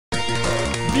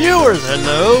viewers,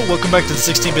 hello! Welcome back to the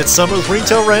 16-bit summer with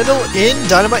RingtailRandl in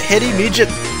Dynamite Headdy MIJET.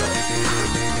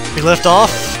 We left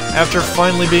off after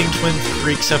finally being twin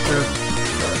freaks after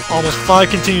almost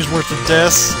 5 continues worth of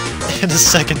deaths and a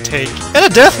second take. And a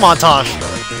death montage!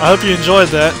 I hope you enjoyed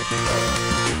that.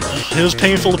 It was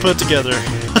painful to put together.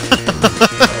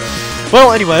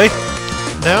 Well, anyway,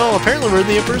 now apparently we're in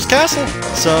the Emperor's Castle,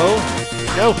 so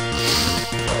go.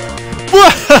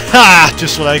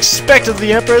 Just what I expected of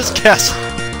the Emperor's Castle.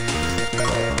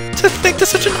 To think that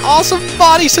such an awesome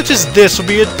body such as this would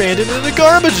be abandoned in a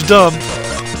garbage dump.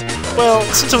 Well,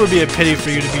 since it would be a pity for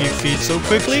you to be feed so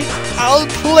quickly, I'll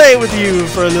play with you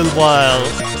for a little while.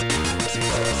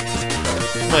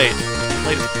 Wait,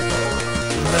 doesn't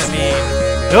that mean...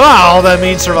 Oh, that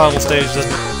means survival stage, doesn't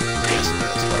it? Yes, it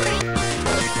does.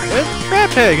 And trap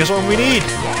head is what we need.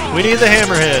 We need the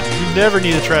hammerhead. You never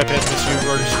need a trap head unless you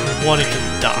are just wanting to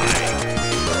die.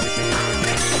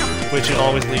 Which it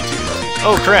always leads you to.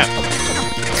 Oh crap!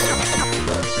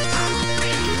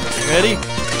 Ready?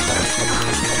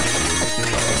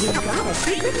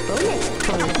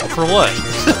 For what?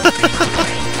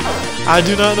 I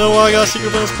do not know why I got a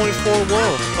secret bonus point for.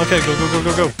 Whoa. Okay,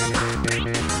 go.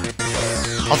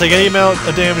 I'll take any amount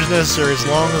of damage necessary as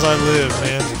long as I live,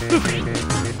 man.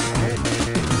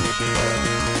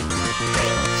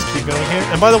 Just keep going here.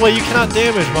 And by the way, you cannot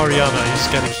damage Mariana. You just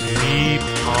gotta keep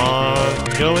on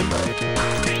going.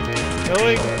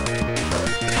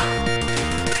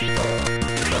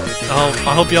 Oh,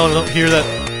 I hope y'all don't hear that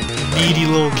needy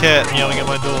little cat meowing at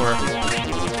my door.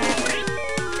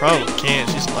 Probably can't,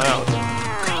 she's loud.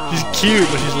 She's cute,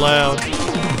 but she's loud. I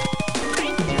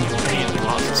need to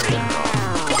pause and scare her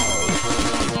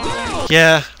off.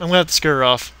 Yeah, I'm gonna have to scare her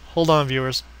off. Hold on,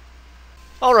 viewers.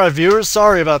 Alright, viewers,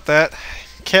 sorry about that.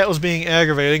 Cat was being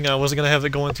aggravating. I wasn't gonna have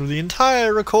it going through the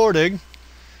entire recording.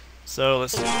 So,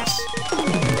 let's do this.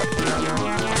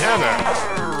 Hammer!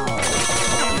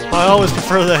 I always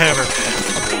prefer the hammer.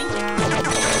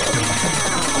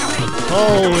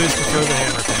 Always prefer the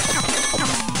hammer.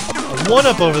 A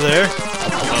 1-up over there.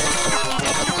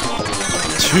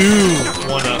 2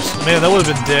 1-ups. Man, that would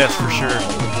have been death for sure.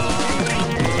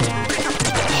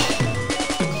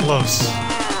 Close.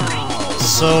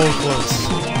 So close.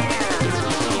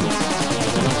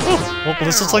 Oh, well,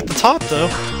 this looks like the top, though.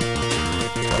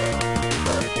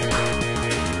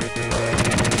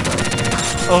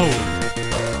 Oh.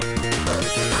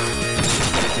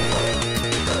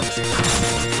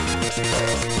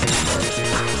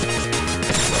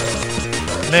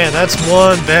 Man, that's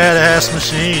one badass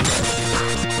machine.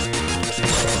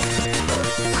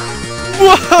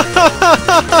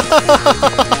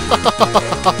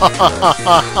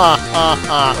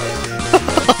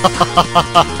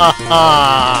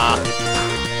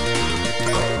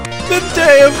 The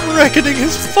day of reckoning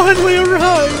has finally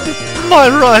arrived, my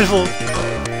rival.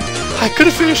 I could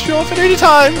have finished you off at any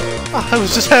time. I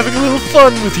was just having a little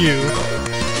fun with you.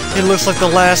 It looks like the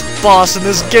last boss in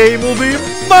this game will be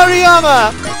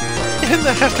Mariana! In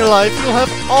the afterlife, you'll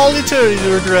have all eternity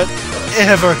to regret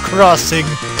ever crossing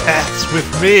paths with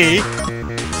me.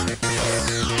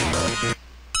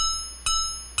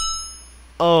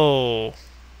 Oh.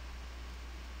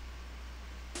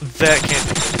 That can't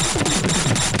be.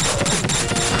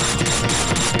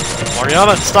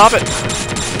 Mariana, stop it!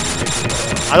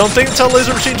 I don't think that's how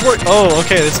laser machines work. Oh,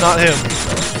 okay, it's not him.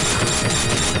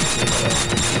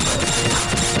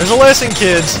 There's a lesson,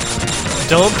 kids.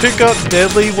 Don't pick up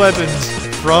deadly weapons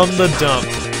from the dump.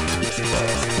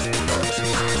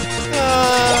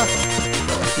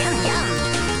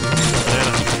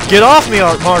 Get off me,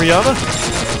 Mariana!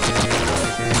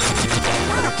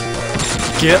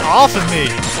 Get off of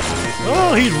me!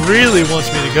 Oh, he really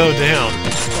wants me to go down.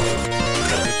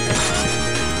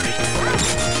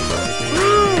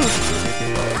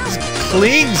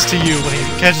 Clings to you when he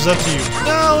catches up to you.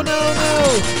 No!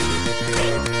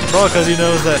 Probably because he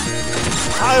knows that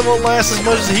I won't last as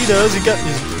much as he does.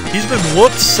 He's been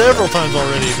whooped several times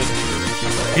already, but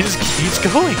he just keeps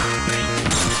going.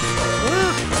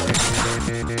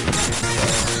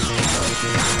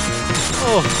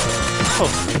 Oh,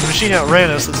 the machine outran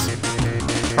us. It's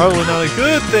probably not a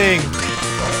good thing.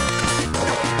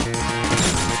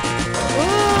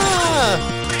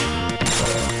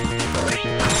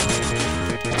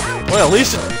 Well, at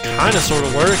least it kind of sort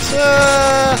of works.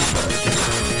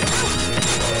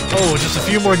 Oh, just a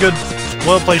few more good,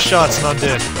 well-placed shots and I'm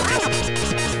dead.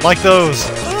 Like those.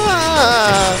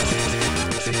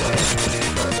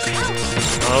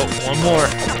 Oh, one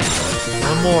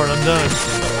more and I'm done.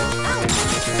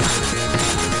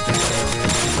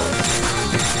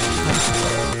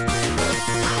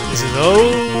 Is it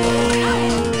over?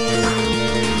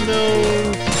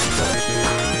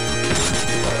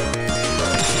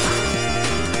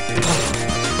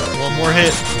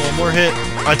 more hit.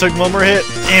 I took one more hit.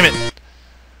 Damn it.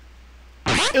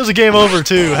 It was a game over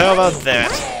too. How about that?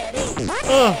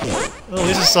 Oh, well, at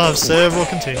least I still have several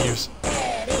continues.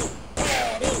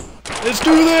 Let's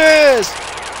do this!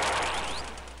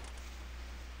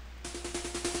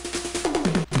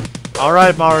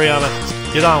 Alright, Mariana.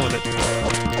 Get on with it.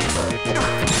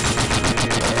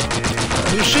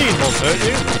 The machine won't hurt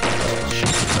you.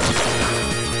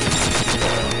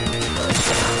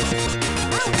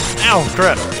 Ow,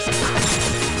 crap.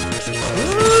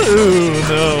 Ooh,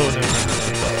 no.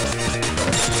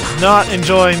 Not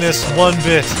enjoying this one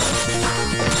bit.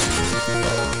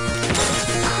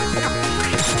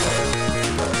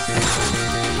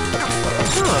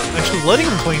 Huh, actually letting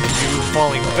him cling to you and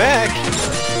falling back.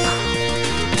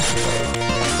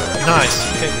 Nice.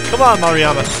 Okay, come on,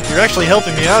 Mariama. You're actually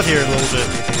helping me out here a little bit.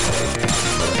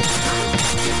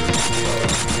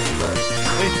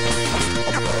 Hey.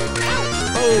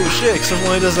 Oh shit,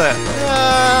 someone does that.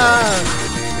 Ah!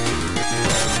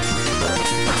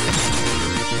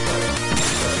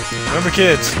 Remember,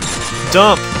 kids,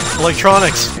 dump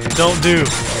electronics. Don't do. You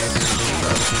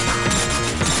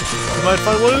might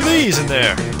find one of these in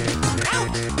there.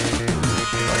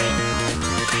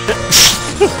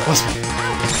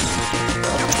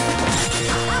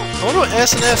 I wonder what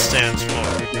S and F stands for.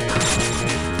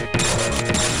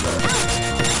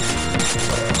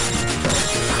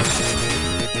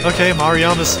 Okay,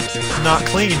 Mariama's not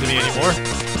clinging to me anymore.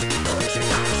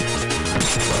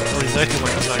 Or he's acting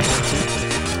like he's not going to.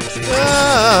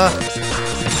 Ah!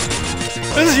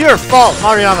 This is your fault,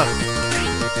 Mariama!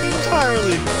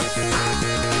 Entirely.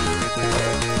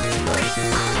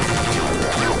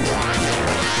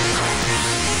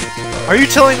 Are you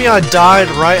telling me I died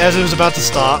right as it was about to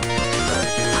stop?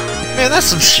 Man, that's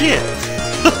some shit!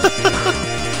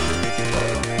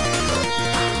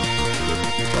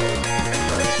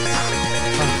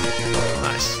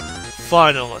 Nice.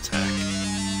 Final attack.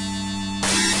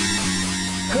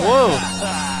 Whoa!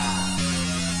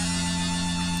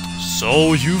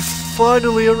 So you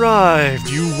finally arrived,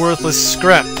 you worthless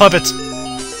scrap puppet!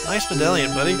 Nice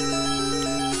medallion, buddy.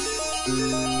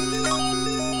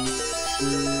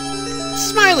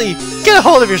 Smiley, get a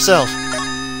hold of yourself!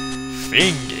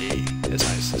 Fingy, as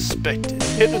I suspected,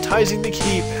 hypnotizing the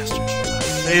Keymasters was a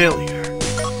failure.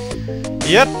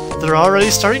 Yep, they're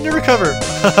already starting to recover.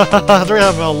 They're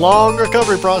having a long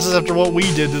recovery process after what we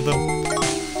did to them.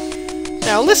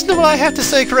 Now listen to what I have to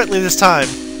say correctly this time.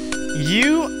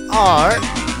 You are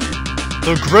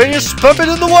the greatest puppet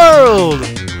in the world!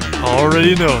 I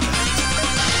already know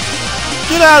that.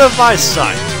 Get out of my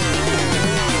sight!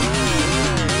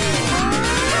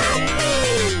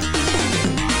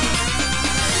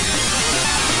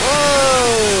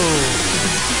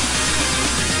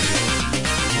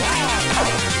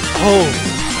 Oh!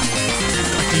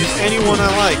 I can use anyone I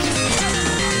like.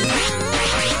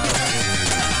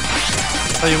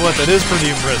 Tell you what, that is pretty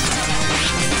impressive.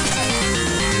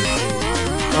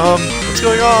 What's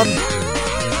going on? Ooh.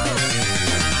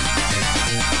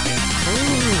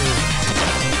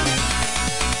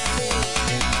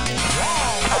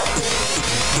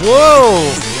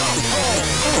 Whoa!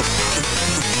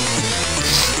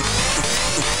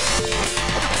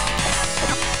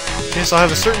 Okay, so I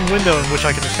have a certain window in which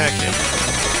I can attack him. I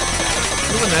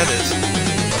wonder when that is.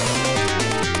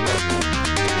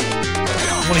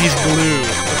 When he's blue.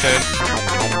 Okay.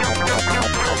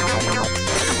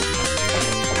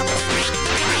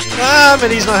 Ah, but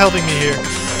he's not helping me here.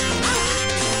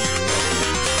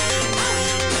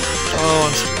 Oh,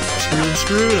 I'm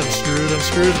screwed.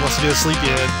 Wants to do a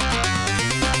sleepyhead.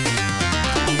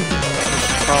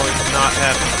 Probably not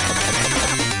happening.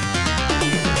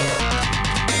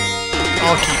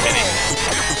 I'll keep hitting.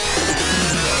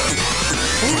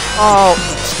 Oh,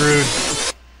 screwed.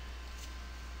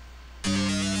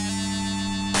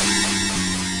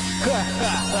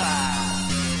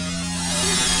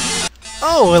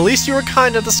 Oh, at least you were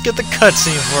kind enough to skip the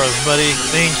cutscene for us, buddy.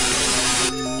 Thank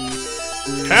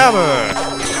you. Hammer!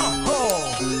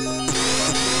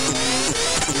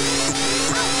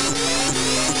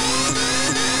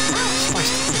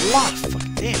 Sliced a lot of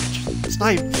fucking damage. It's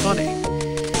not even funny.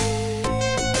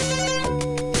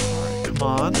 Alright, come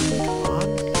on.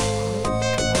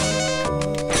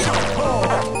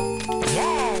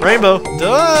 Rainbow!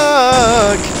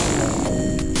 Duck!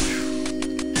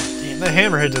 Damn, that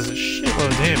hammerhead does a shitload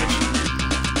of damage.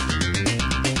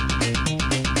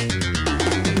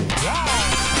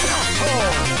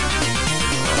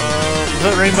 Was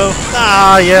that Rainbow?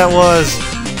 Ah, yeah, it was.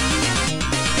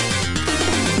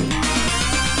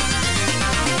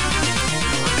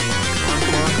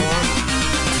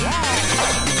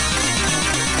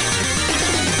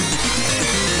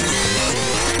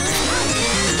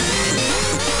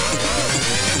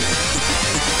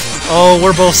 Oh,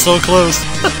 we're both so close.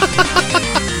 Come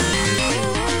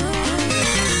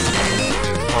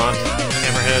on,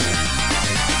 hammerhead.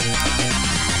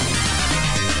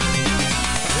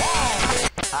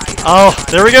 Oh,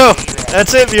 there we go.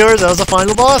 That's it, viewers. That was the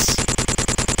final boss.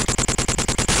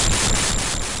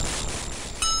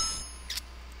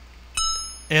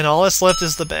 And all that's left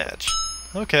is the badge.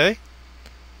 Okay.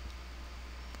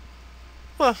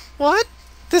 What?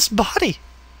 This body?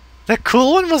 That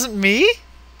cool one wasn't me?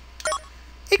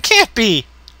 It can't be!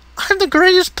 I'm the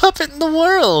greatest puppet in the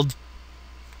world!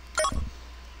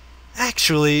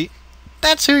 Actually,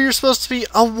 that's who you're supposed to be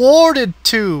awarded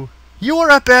to! You are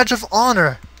a badge of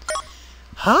honor!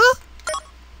 Huh?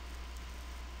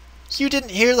 You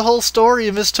didn't hear the whole story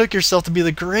and mistook yourself to be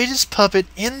the greatest puppet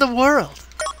in the world.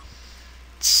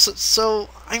 So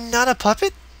I'm not a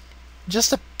puppet?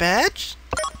 Just a badge?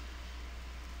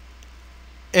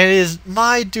 It is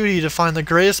my duty to find the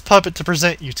greatest puppet to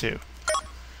present you to.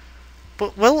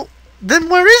 But, well, then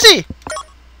where is he?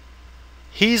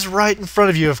 He's right in front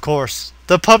of you, of course.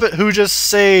 The puppet who just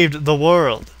saved the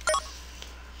world.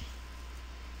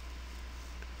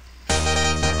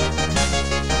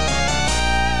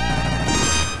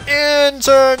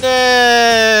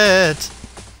 Internet!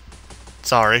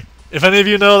 Sorry. If any of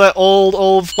you know that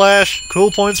old Flash,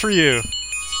 cool points for you.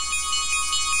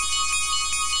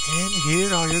 And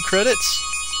here are your credits.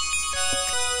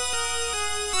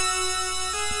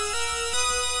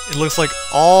 It looks like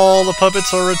all the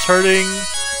puppets are returning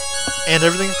and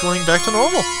everything's going back to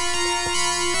normal.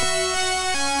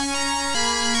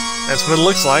 That's what it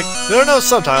looks like. There are no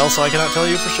subtitles, so I cannot tell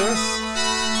you for sure.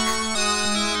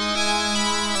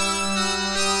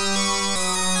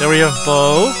 There we have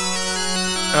Bo,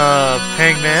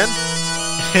 Hangman,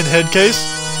 and Headcase.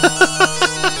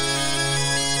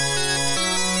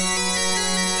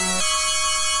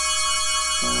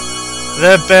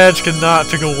 That badge could not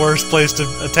pick a worse place to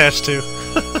attach to.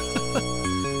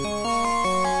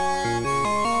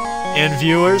 And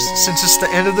viewers, since it's the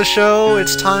end of the show,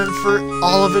 it's time for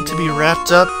all of it to be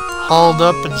wrapped up, hauled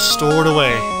up, and stored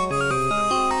away.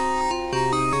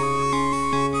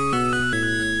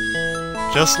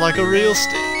 Just like a real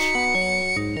stage.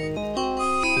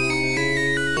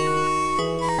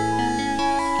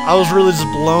 I was really just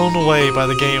blown away by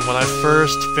the game when I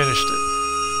first finished it.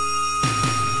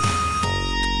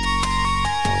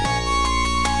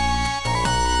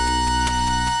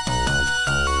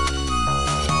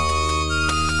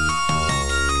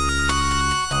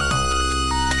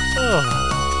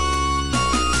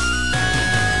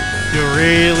 You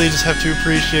really just have to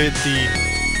appreciate the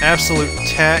absolute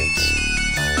tact,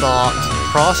 thought,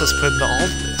 process put into all of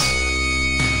this.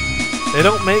 They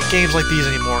don't make games like these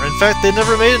anymore. In fact, they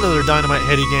never made another Dynamite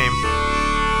Headdy game.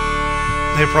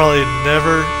 They probably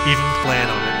never even plan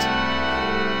on it.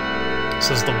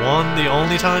 This is the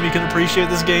only time you can appreciate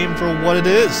this game for what it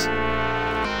is.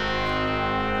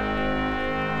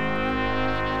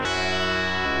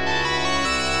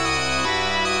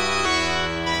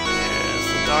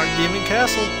 Dark Demon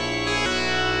Castle.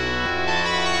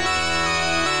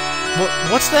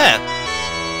 What's that?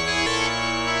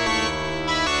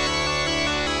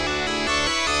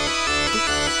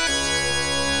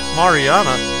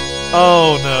 Mariana?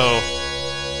 Oh no.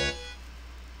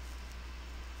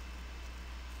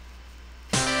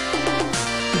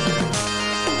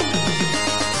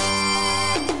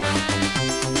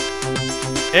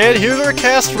 And here's our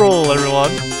cast roll,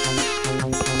 everyone.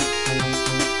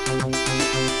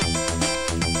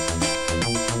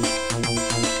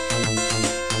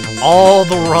 All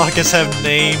the rockets have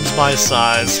names by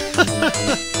size.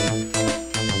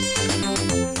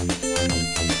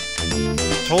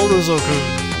 Torozoku.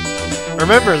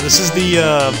 Remember, this is the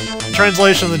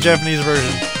translation of the Japanese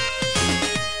version.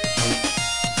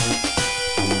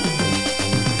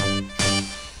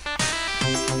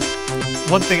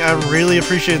 One thing I really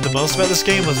appreciated the most about this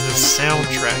game was the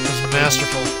soundtrack. It was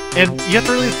masterful. And you have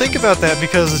to really think about that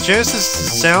because the Genesis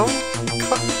sound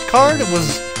card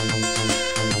was...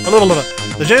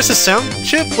 The Genesis sound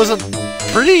chip was a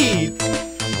pretty...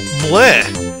 bleh.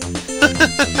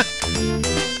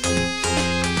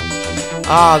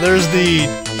 Ah, there's the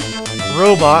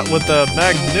robot with the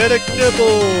magnetic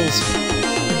nipples!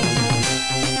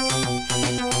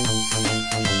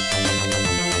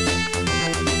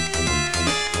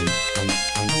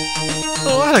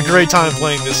 Oh, I had a great time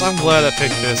playing this. I'm glad I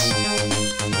picked this.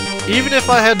 Even if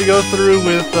I had to go through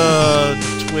with,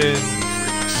 Twin...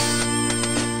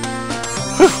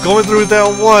 Going through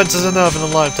that once is enough in a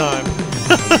lifetime.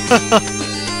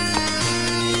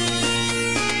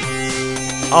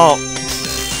 Oh,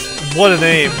 what a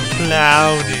name.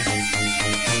 Cloudy.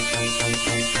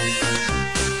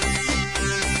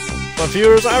 But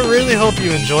viewers, I really hope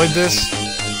you enjoyed this.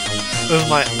 It was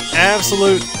my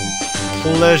absolute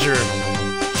pleasure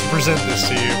to present this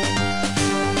to you.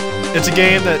 It's a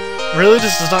game that really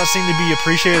just does not seem to be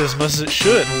appreciated as much as it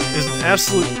should. It's an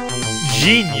absolute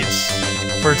genius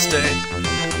for its day.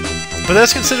 But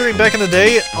that's considering back in the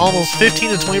day, almost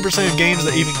 15 to 20% of games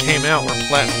that even came out were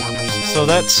platformers. So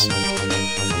that's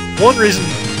one reason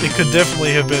it could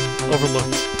definitely have been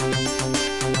overlooked.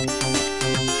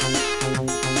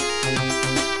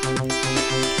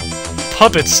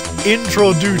 Puppets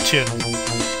Introduction.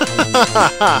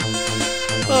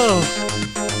 Oh.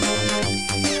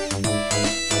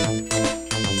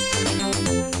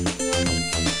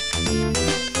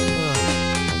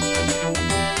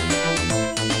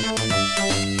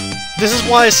 This is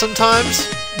why sometimes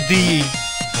the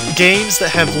games that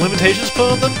have limitations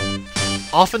put on them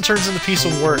often turns into a piece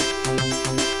of work.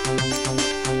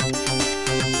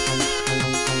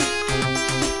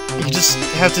 You just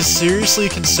have to seriously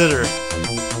consider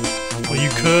what you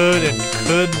could and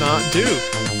could not do.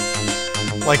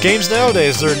 Like games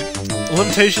nowadays, their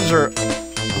limitations are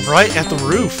right at the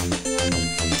roof.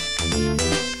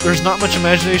 There's not much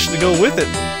imagination to go with it.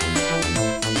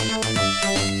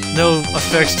 No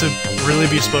effects to really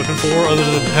be spoken for other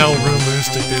than how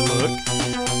realistic they look.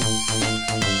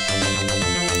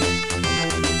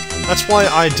 That's why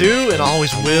I do and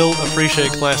always will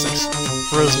appreciate classics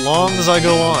for as long as I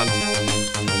go on.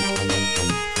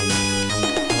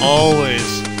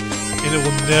 Always. And it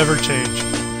will never change.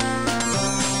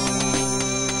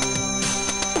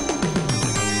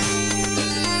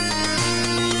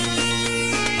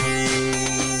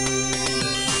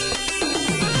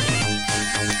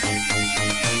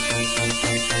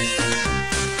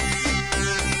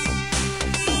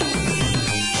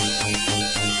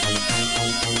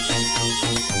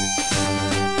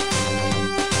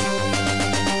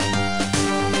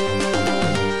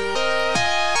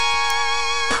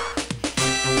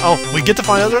 Oh, we get to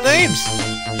find out their names!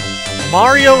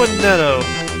 Mario and Netto.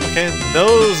 Okay,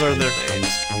 those are their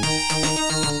names.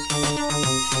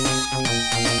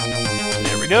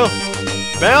 There we go.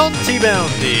 Bounty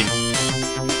Bounty.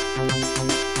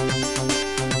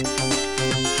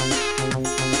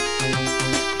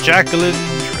 Jacqueline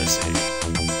Dressy.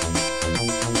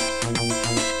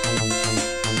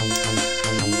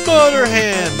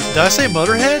 Mutterhand. Did I say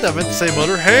Mutterhead? I meant to say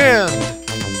Mutterhand.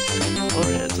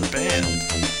 Mutterhead's a band.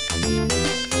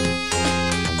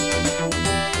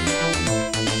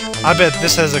 I bet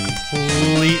this has a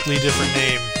completely different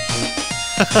name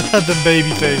than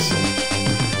Babyface.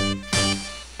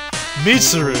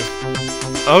 Mitsuru.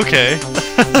 Okay.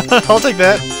 I'll take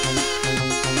that.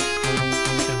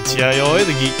 And Tiayoi,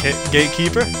 the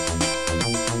gatekeeper.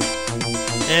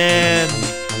 And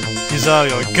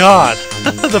Izario. God!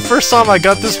 The first time I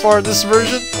got this far in this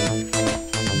version,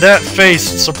 that face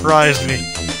surprised me.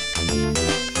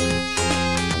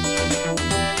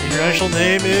 Your actual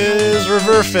name is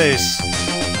Reverface.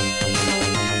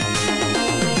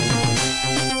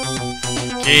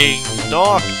 King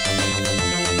Doc.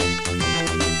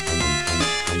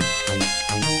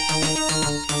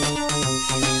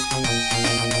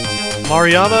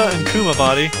 Mariyama and Kuma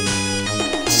body.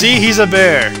 See, he's a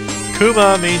bear.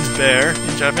 Kuma means bear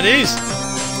in Japanese.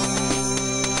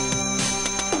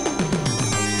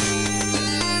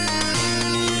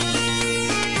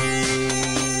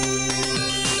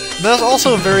 That's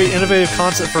also a very innovative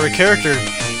concept for a character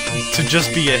to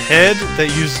just be a head that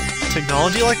used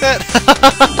technology like that.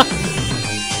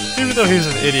 Even though he's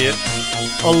an idiot.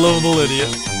 A lovable idiot.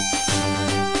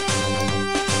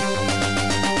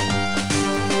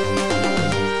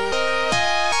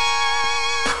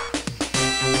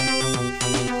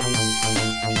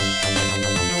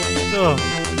 Oh.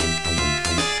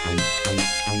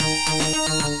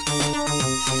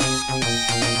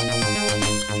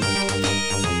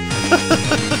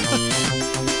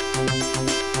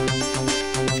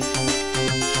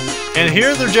 And here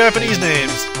are their Japanese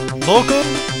names. Mokun,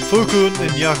 Fukun,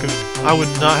 and Yakun. I would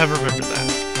not have remembered that.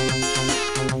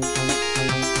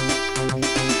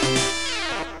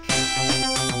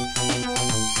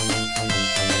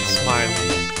 Smiley.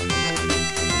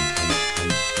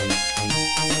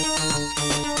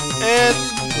 And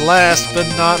last but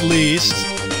not least,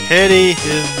 Headdy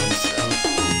himself.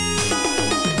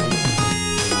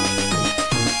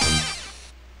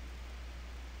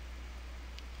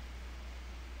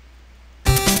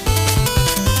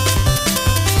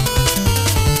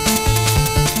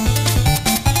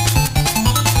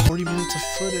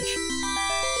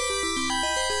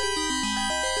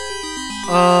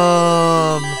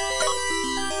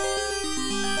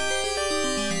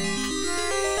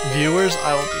 Viewers,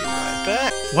 I will be right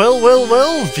back. Well, well,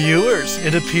 well, viewers.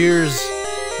 It appears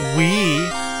we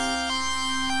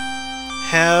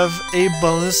have a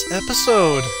bonus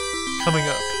episode coming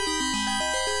up.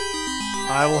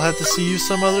 I will have to see you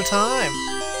some other time.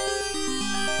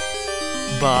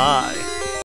 Bye.